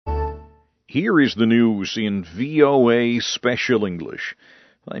Here is the news in VOA Special English.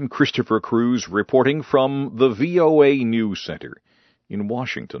 I'm Christopher Cruz reporting from the VOA News Center in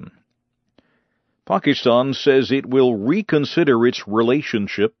Washington. Pakistan says it will reconsider its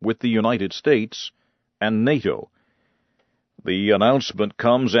relationship with the United States and NATO. The announcement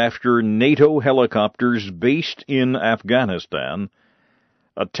comes after NATO helicopters based in Afghanistan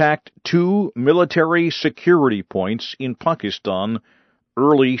attacked two military security points in Pakistan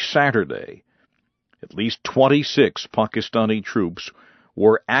early Saturday. At least 26 Pakistani troops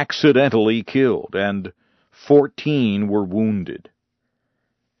were accidentally killed and 14 were wounded.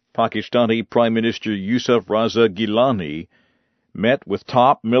 Pakistani Prime Minister Yusuf Raza Gilani met with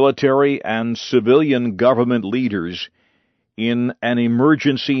top military and civilian government leaders in an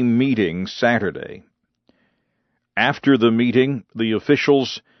emergency meeting Saturday. After the meeting, the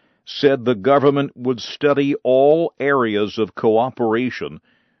officials said the government would study all areas of cooperation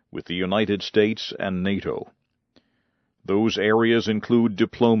with the United States and NATO. Those areas include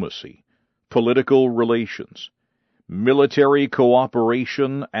diplomacy, political relations, military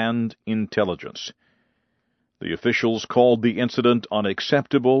cooperation, and intelligence. The officials called the incident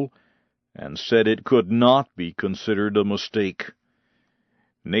unacceptable and said it could not be considered a mistake.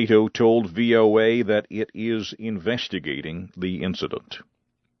 NATO told VOA that it is investigating the incident.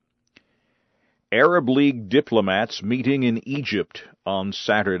 Arab League diplomats meeting in Egypt on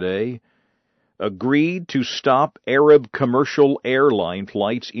Saturday agreed to stop Arab commercial airline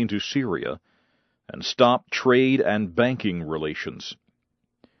flights into Syria and stop trade and banking relations.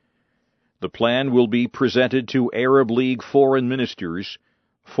 The plan will be presented to Arab League foreign ministers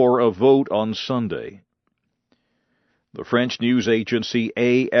for a vote on Sunday. The French news agency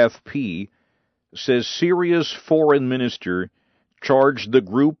AFP says Syria's foreign minister charged the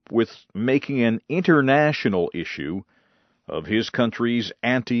group with making an international issue of his country's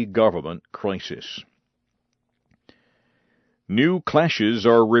anti-government crisis. New clashes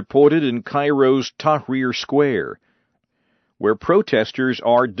are reported in Cairo's Tahrir Square, where protesters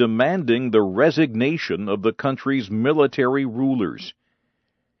are demanding the resignation of the country's military rulers.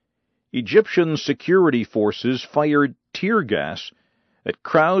 Egyptian security forces fired tear gas at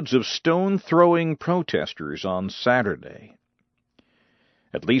crowds of stone-throwing protesters on Saturday.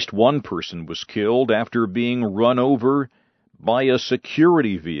 At least one person was killed after being run over by a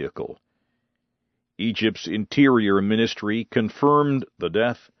security vehicle. Egypt's Interior Ministry confirmed the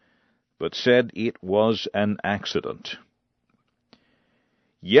death, but said it was an accident.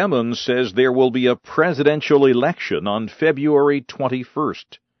 Yemen says there will be a presidential election on February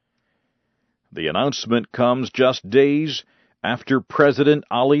 21st. The announcement comes just days after President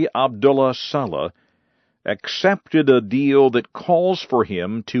Ali Abdullah Saleh accepted a deal that calls for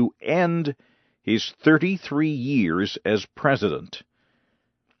him to end his 33 years as president.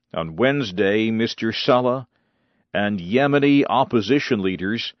 On Wednesday, Mr. Saleh and Yemeni opposition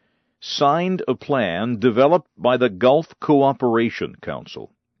leaders signed a plan developed by the Gulf Cooperation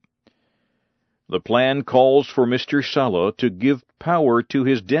Council. The plan calls for Mr. Saleh to give power to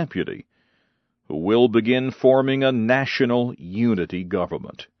his deputy, who will begin forming a national unity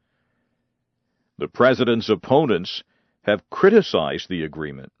government. The president's opponents have criticized the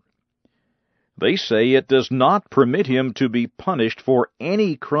agreement. They say it does not permit him to be punished for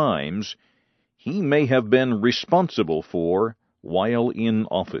any crimes he may have been responsible for while in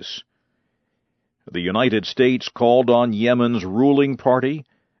office. The United States called on Yemen's ruling party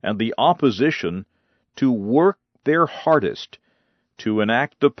and the opposition to work their hardest to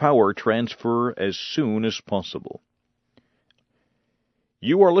enact the power transfer as soon as possible.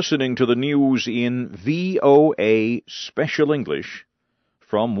 You are listening to the news in VOA Special English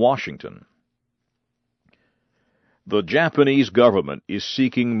from Washington. The Japanese government is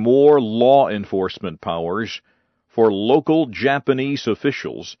seeking more law enforcement powers for local Japanese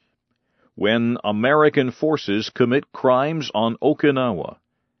officials when American forces commit crimes on Okinawa.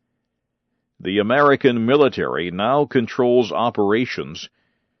 The American military now controls operations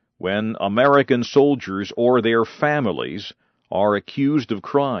when American soldiers or their families are accused of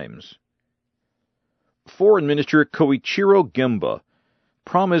crimes. Foreign Minister Koichiro Gemba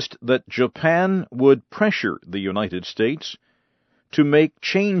promised that Japan would pressure the United States to make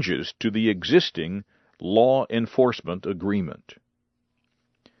changes to the existing law enforcement agreement.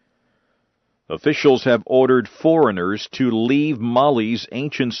 Officials have ordered foreigners to leave Mali's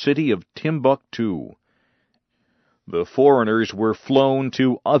ancient city of Timbuktu. The foreigners were flown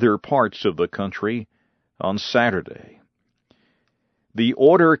to other parts of the country on Saturday. The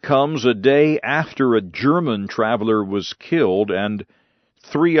order comes a day after a German traveler was killed and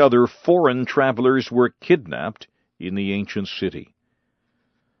 3 other foreign travelers were kidnapped in the ancient city.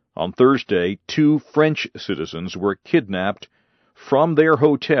 On Thursday, 2 French citizens were kidnapped from their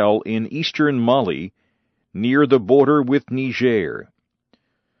hotel in eastern Mali near the border with Niger.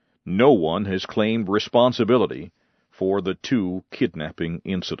 No one has claimed responsibility for the 2 kidnapping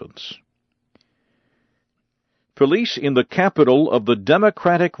incidents. Police in the capital of the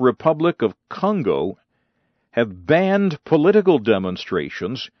Democratic Republic of Congo have banned political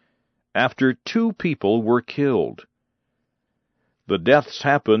demonstrations after 2 people were killed. The deaths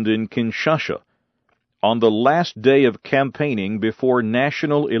happened in Kinshasa on the last day of campaigning before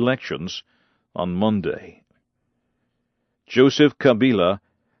national elections on Monday. Joseph Kabila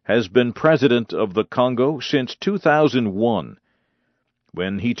has been president of the Congo since 2001,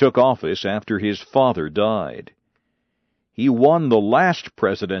 when he took office after his father died. He won the last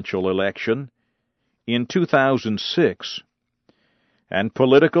presidential election in 2006, and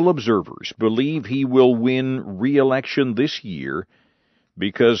political observers believe he will win re-election this year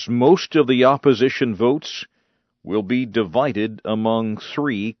because most of the opposition votes will be divided among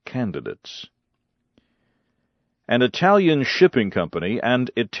 3 candidates. An Italian shipping company and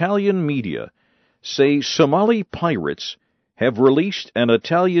Italian media say Somali pirates have released an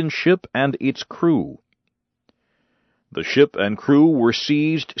Italian ship and its crew. The ship and crew were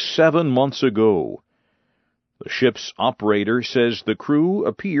seized 7 months ago. The ship's operator says the crew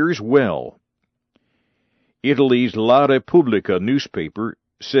appears well. Italy's La Repubblica newspaper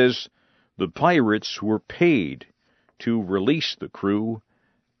says the pirates were paid to release the crew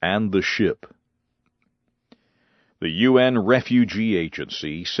and the ship. The UN Refugee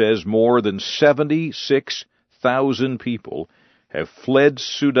Agency says more than 76,000 people have fled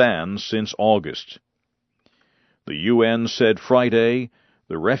Sudan since August. The UN said Friday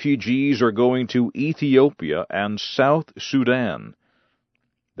the refugees are going to Ethiopia and South Sudan.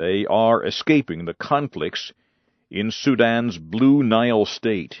 They are escaping the conflicts in Sudan's Blue Nile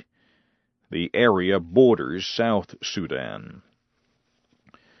state. The area borders South Sudan.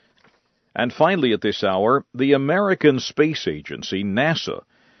 And finally at this hour, the American Space Agency, NASA,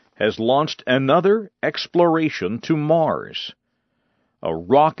 has launched another exploration to Mars. A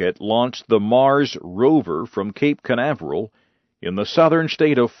rocket launched the Mars rover from Cape Canaveral in the southern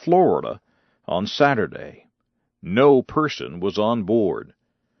state of Florida on Saturday. No person was on board.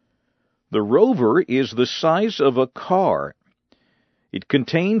 The rover is the size of a car. It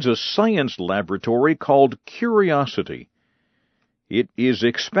contains a science laboratory called Curiosity. It is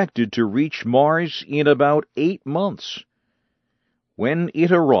expected to reach Mars in about 8 months. When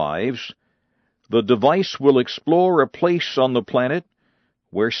it arrives, the device will explore a place on the planet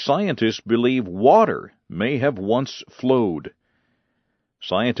where scientists believe water may have once flowed.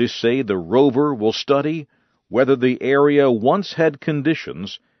 Scientists say the rover will study whether the area once had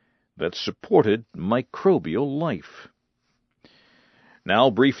conditions that supported microbial life. Now,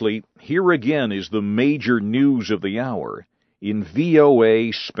 briefly, here again is the major news of the hour in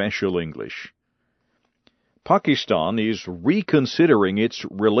VOA Special English. Pakistan is reconsidering its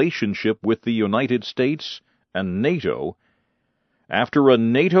relationship with the United States and NATO after a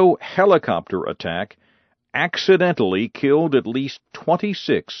NATO helicopter attack accidentally killed at least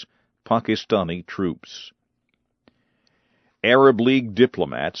 26 Pakistani troops. Arab League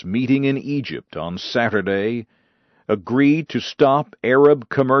diplomats meeting in Egypt on Saturday agreed to stop Arab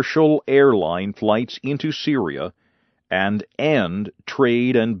commercial airline flights into Syria and end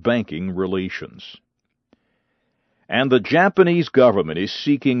trade and banking relations. And the Japanese government is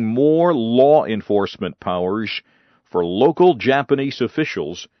seeking more law enforcement powers for local Japanese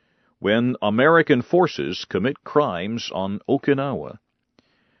officials when American forces commit crimes on Okinawa.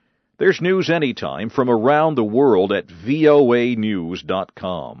 There's news anytime from around the world at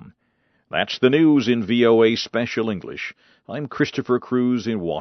voanews.com. That's the news in VOA Special English. I'm Christopher Cruz in Washington.